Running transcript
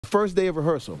First day of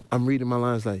rehearsal, I'm reading my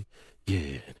lines like,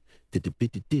 yeah,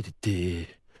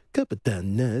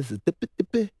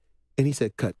 and he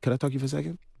said, cut. Could I talk to you for a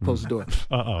second? Close the door.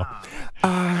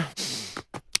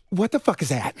 What the fuck is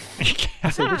that? I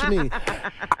said, what you mean?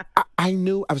 I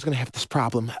knew I was going to have this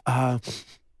problem.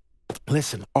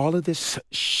 Listen, all of this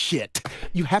shit,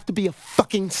 you have to be a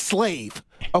fucking slave,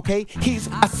 okay? He's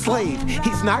a slave.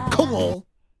 He's not cool.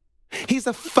 He's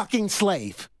a fucking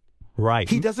slave. Right.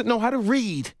 He doesn't know how to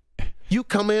read. You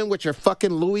come in with your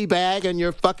fucking Louis bag and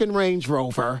your fucking Range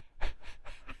Rover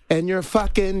and your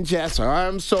fucking Jess.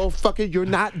 I'm so fucking, you're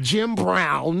not Jim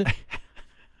Brown.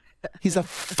 He's a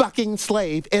fucking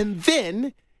slave. And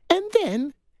then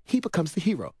he becomes the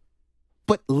hero.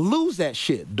 But lose that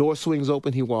shit. Door swings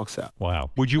open, he walks out.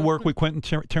 Wow. Would you work with Quentin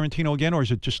Tarantino again, or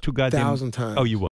is it just too goddamn... 1,000 times. Oh, you would.